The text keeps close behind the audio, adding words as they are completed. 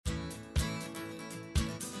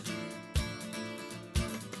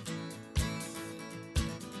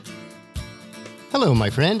Hello, my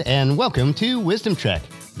friend, and welcome to Wisdom Trek.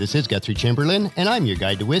 This is Guthrie Chamberlain, and I'm your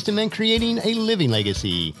guide to wisdom and creating a living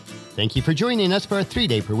legacy. Thank you for joining us for our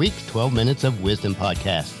 3-day-per-week, 12 Minutes of Wisdom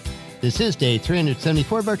podcast. This is day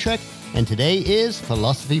 374 of our trek, and today is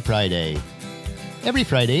Philosophy Friday. Every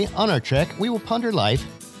Friday on our trek, we will ponder life,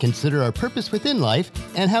 consider our purpose within life,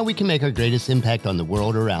 and how we can make our greatest impact on the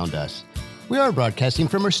world around us. We are broadcasting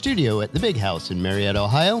from our studio at the Big House in Marietta,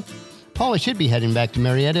 Ohio. Paula should be heading back to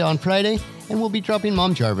Marietta on Friday, and we'll be dropping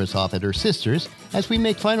Mom Jarvis off at her sister's as we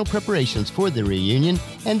make final preparations for the reunion,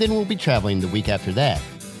 and then we'll be traveling the week after that.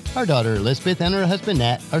 Our daughter Elizabeth and her husband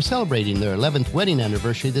Nat are celebrating their 11th wedding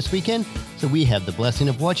anniversary this weekend, so we have the blessing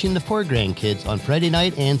of watching the 4 grandkids on Friday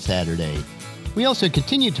night and Saturday. We also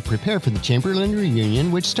continue to prepare for the Chamberlain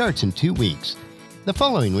reunion, which starts in 2 weeks. The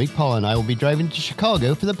following week, Paula and I will be driving to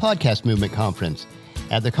Chicago for the Podcast Movement Conference.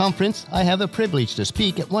 At the conference, I have a privilege to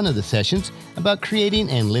speak at one of the sessions about creating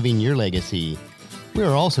and living your legacy. We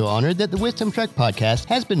are also honored that the Wisdom Trek podcast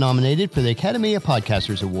has been nominated for the Academy of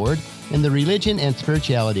Podcasters Award in the Religion and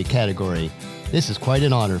Spirituality category. This is quite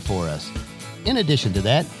an honor for us. In addition to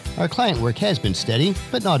that, our client work has been steady,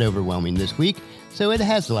 but not overwhelming this week, so it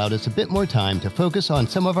has allowed us a bit more time to focus on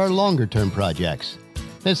some of our longer-term projects.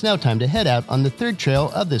 It's now time to head out on the third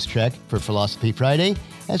trail of this trek for Philosophy Friday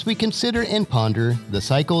as we consider and ponder the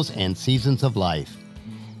cycles and seasons of life.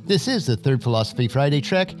 This is the third Philosophy Friday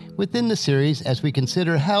trek within the series as we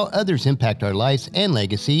consider how others impact our lives and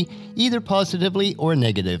legacy, either positively or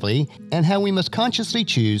negatively, and how we must consciously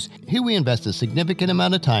choose who we invest a significant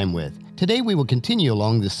amount of time with. Today we will continue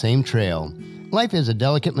along the same trail. Life is a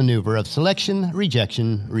delicate maneuver of selection,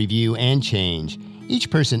 rejection, review, and change. Each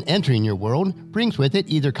person entering your world brings with it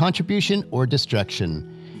either contribution or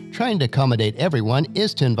destruction. Trying to accommodate everyone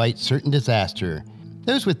is to invite certain disaster.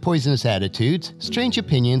 Those with poisonous attitudes, strange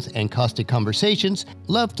opinions, and caustic conversations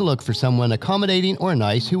love to look for someone accommodating or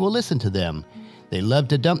nice who will listen to them. They love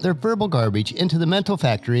to dump their verbal garbage into the mental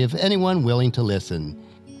factory of anyone willing to listen.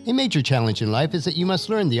 A major challenge in life is that you must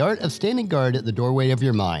learn the art of standing guard at the doorway of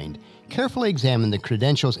your mind. Carefully examine the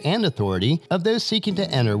credentials and authority of those seeking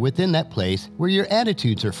to enter within that place where your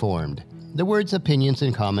attitudes are formed. The words, opinions,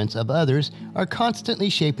 and comments of others are constantly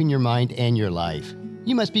shaping your mind and your life.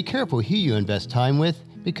 You must be careful who you invest time with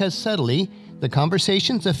because subtly, the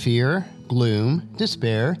conversations of fear, gloom,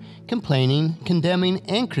 despair, complaining, condemning,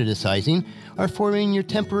 and criticizing are forming your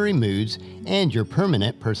temporary moods and your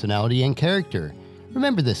permanent personality and character.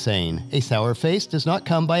 Remember this saying, a sour face does not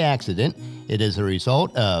come by accident, it is a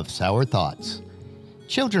result of sour thoughts.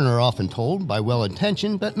 Children are often told by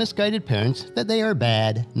well-intentioned but misguided parents that they are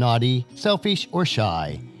bad, naughty, selfish, or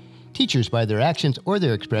shy. Teachers, by their actions or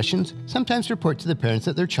their expressions, sometimes report to the parents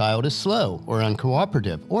that their child is slow or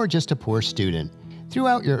uncooperative or just a poor student.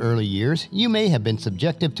 Throughout your early years, you may have been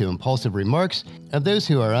subjective to impulsive remarks of those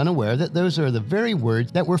who are unaware that those are the very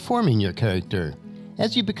words that were forming your character.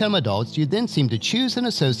 As you become adults, you then seem to choose and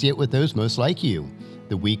associate with those most like you.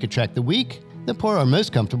 The weak attract the weak. The poor are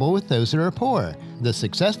most comfortable with those that are poor. The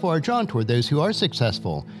successful are drawn toward those who are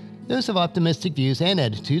successful. Those of optimistic views and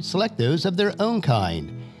attitudes select those of their own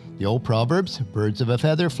kind. The old proverbs, birds of a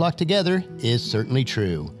feather flock together, is certainly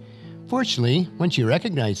true. Fortunately, once you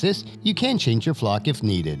recognize this, you can change your flock if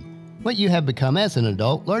needed. What you have become as an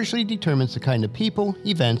adult largely determines the kind of people,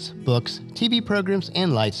 events, books, TV programs,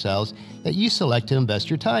 and lifestyles that you select to invest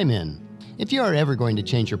your time in. If you are ever going to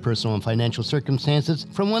change your personal and financial circumstances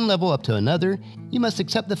from one level up to another, you must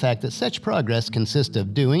accept the fact that such progress consists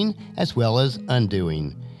of doing as well as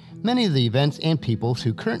undoing. Many of the events and people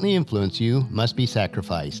who currently influence you must be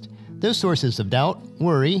sacrificed. Those sources of doubt,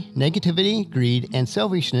 worry, negativity, greed, and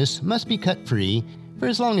selfishness must be cut free. For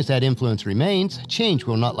as long as that influence remains, change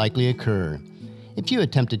will not likely occur. If you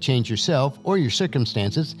attempt to change yourself or your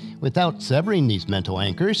circumstances without severing these mental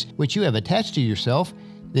anchors, which you have attached to yourself,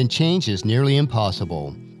 then change is nearly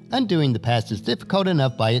impossible. Undoing the past is difficult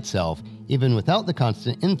enough by itself, even without the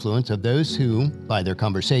constant influence of those who, by their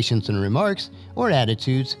conversations and remarks or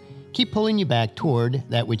attitudes, keep pulling you back toward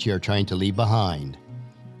that which you are trying to leave behind.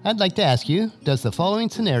 I'd like to ask you, does the following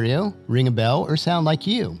scenario ring a bell or sound like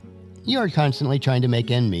you? You are constantly trying to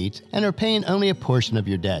make ends meet and are paying only a portion of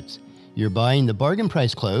your debts. You're buying the bargain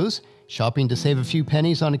price clothes, shopping to save a few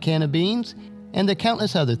pennies on a can of beans, and the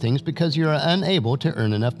countless other things because you are unable to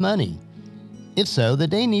earn enough money. If so, the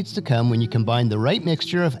day needs to come when you combine the right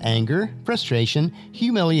mixture of anger, frustration,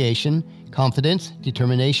 humiliation, confidence,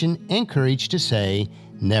 determination, and courage to say,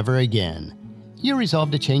 never again. Your resolve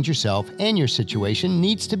to change yourself and your situation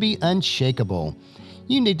needs to be unshakable.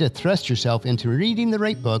 You need to thrust yourself into reading the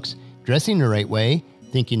right books, dressing the right way,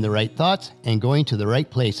 thinking the right thoughts, and going to the right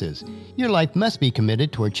places. Your life must be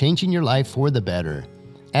committed toward changing your life for the better.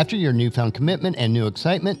 After your newfound commitment and new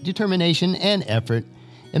excitement, determination, and effort,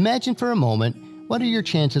 imagine for a moment what are your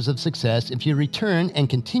chances of success if you return and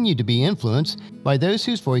continue to be influenced by those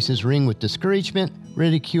whose voices ring with discouragement,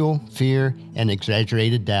 ridicule, fear, and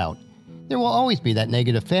exaggerated doubt. There will always be that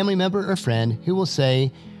negative family member or friend who will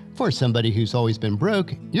say, "For somebody who's always been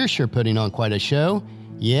broke, you're sure putting on quite a show.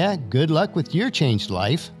 Yeah, good luck with your changed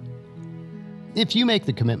life." If you make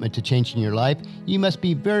the commitment to changing your life, you must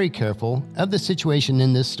be very careful of the situation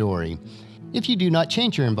in this story. If you do not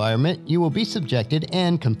change your environment, you will be subjected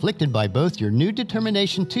and conflicted by both your new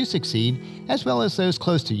determination to succeed as well as those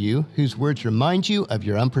close to you whose words remind you of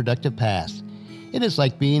your unproductive past. It is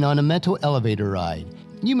like being on a mental elevator ride.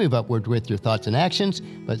 You move upward with your thoughts and actions,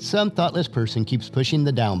 but some thoughtless person keeps pushing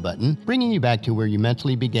the down button, bringing you back to where you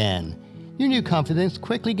mentally began. Your new confidence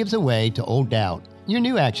quickly gives way to old doubt. Your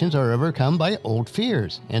new actions are overcome by old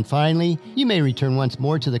fears. And finally, you may return once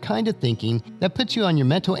more to the kind of thinking that puts you on your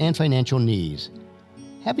mental and financial knees.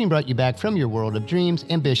 Having brought you back from your world of dreams,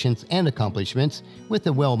 ambitions, and accomplishments with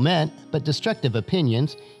the well-meant but destructive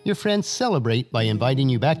opinions, your friends celebrate by inviting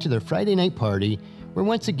you back to their Friday night party, where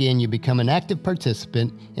once again you become an active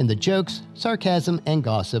participant in the jokes, sarcasm, and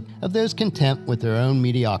gossip of those content with their own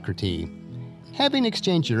mediocrity. Having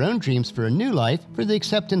exchanged your own dreams for a new life for the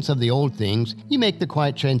acceptance of the old things, you make the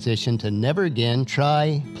quiet transition to never again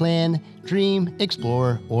try, plan, dream,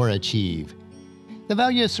 explore, or achieve. The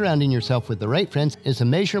value of surrounding yourself with the right friends is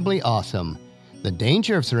immeasurably awesome. The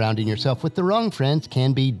danger of surrounding yourself with the wrong friends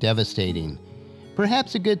can be devastating.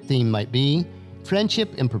 Perhaps a good theme might be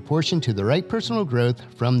friendship in proportion to the right personal growth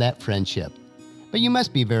from that friendship. But you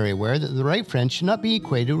must be very aware that the right friends should not be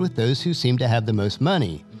equated with those who seem to have the most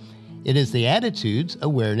money. It is the attitudes,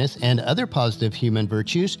 awareness, and other positive human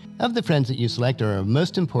virtues of the friends that you select are of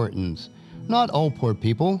most importance. Not all poor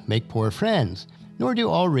people make poor friends, nor do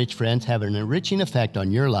all rich friends have an enriching effect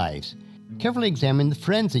on your lives. Carefully examine the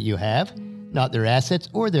friends that you have, not their assets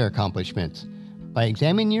or their accomplishments. By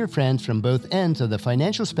examining your friends from both ends of the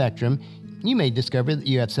financial spectrum, you may discover that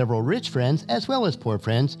you have several rich friends as well as poor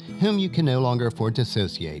friends whom you can no longer afford to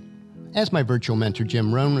associate. As my virtual mentor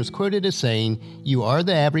Jim Rohn was quoted as saying, "You are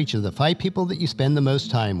the average of the 5 people that you spend the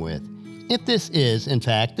most time with." If this is, in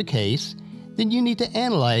fact, the case, then you need to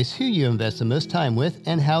analyze who you invest the most time with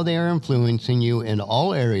and how they are influencing you in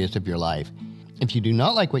all areas of your life. If you do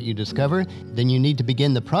not like what you discover, then you need to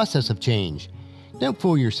begin the process of change. Don't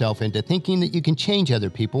fool yourself into thinking that you can change other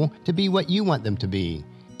people to be what you want them to be.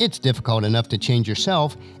 It's difficult enough to change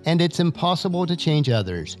yourself, and it's impossible to change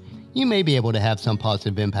others. You may be able to have some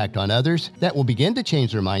positive impact on others that will begin to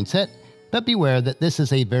change their mindset, but beware that this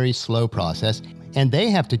is a very slow process, and they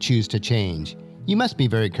have to choose to change. You must be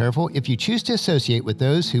very careful if you choose to associate with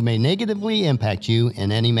those who may negatively impact you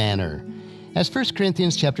in any manner. As 1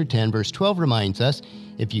 Corinthians chapter 10, verse 12 reminds us,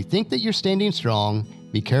 if you think that you're standing strong,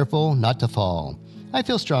 be careful not to fall. I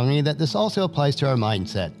feel strongly that this also applies to our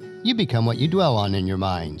mindset. You become what you dwell on in your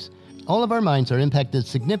minds. All of our minds are impacted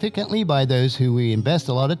significantly by those who we invest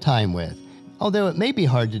a lot of time with. Although it may be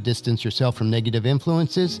hard to distance yourself from negative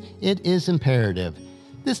influences, it is imperative.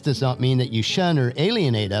 This does not mean that you shun or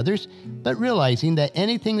alienate others, but realizing that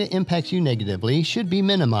anything that impacts you negatively should be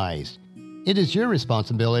minimized. It is your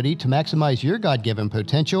responsibility to maximize your God-given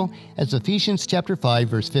potential, as Ephesians chapter 5,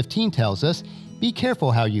 verse 15 tells us, "Be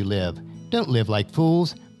careful how you live. Don't live like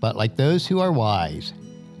fools, but like those who are wise."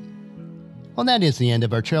 Well, that is the end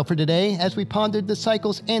of our trail for today as we pondered the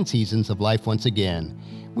cycles and seasons of life once again.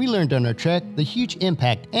 We learned on our trek the huge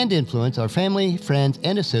impact and influence our family, friends,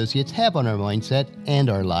 and associates have on our mindset and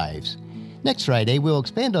our lives. Next Friday, we'll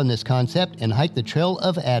expand on this concept and hike the trail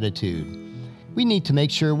of attitude. We need to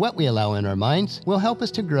make sure what we allow in our minds will help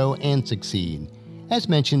us to grow and succeed. As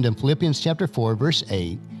mentioned in Philippians chapter 4, verse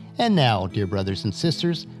 8, and now, dear brothers and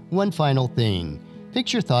sisters, one final thing.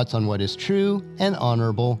 Fix your thoughts on what is true and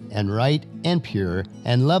honorable and right and pure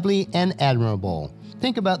and lovely and admirable.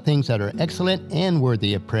 Think about things that are excellent and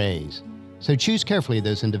worthy of praise. So choose carefully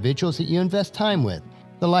those individuals that you invest time with.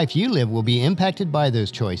 The life you live will be impacted by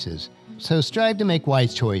those choices. So strive to make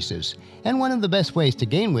wise choices. And one of the best ways to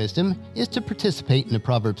gain wisdom is to participate in the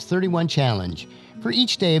Proverbs 31 challenge. For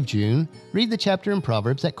each day of June, read the chapter in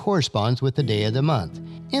Proverbs that corresponds with the day of the month.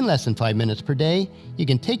 In less than 5 minutes per day, you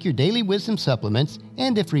can take your daily wisdom supplements,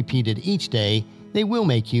 and if repeated each day, they will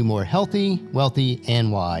make you more healthy, wealthy,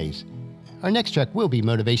 and wise. Our next trek will be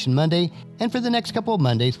Motivation Monday, and for the next couple of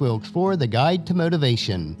Mondays, we'll explore the Guide to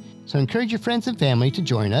Motivation. So encourage your friends and family to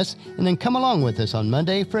join us, and then come along with us on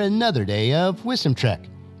Monday for another day of Wisdom Trek,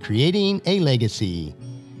 Creating a Legacy.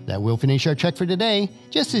 That will finish our trek for today.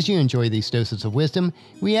 Just as you enjoy these doses of wisdom,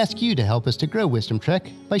 we ask you to help us to grow Wisdom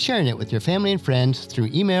Trek by sharing it with your family and friends through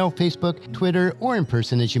email, Facebook, Twitter, or in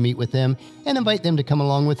person as you meet with them, and invite them to come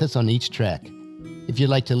along with us on each trek. If you'd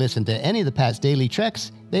like to listen to any of the past daily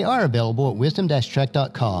treks, they are available at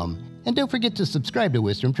wisdom-trek.com. And don't forget to subscribe to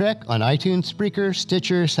Wisdom Trek on iTunes, Spreaker,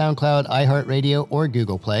 Stitcher, SoundCloud, iHeartRadio, or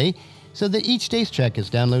Google Play, so that each day's trek is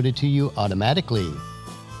downloaded to you automatically.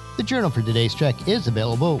 The journal for today's trek is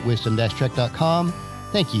available at wisdom-trek.com.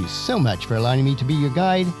 Thank you so much for allowing me to be your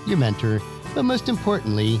guide, your mentor, but most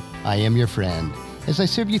importantly, I am your friend, as I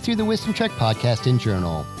serve you through the Wisdom Trek podcast and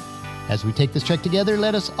journal. As we take this trek together,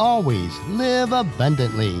 let us always live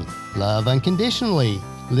abundantly, love unconditionally,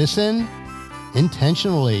 listen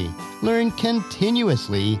intentionally, learn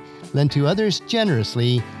continuously, lend to others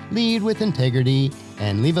generously, lead with integrity,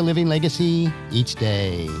 and leave a living legacy each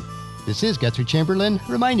day. This is Guthrie Chamberlain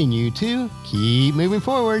reminding you to keep moving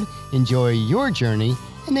forward, enjoy your journey,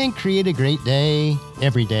 and then create a great day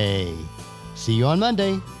every day. See you on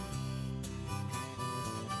Monday.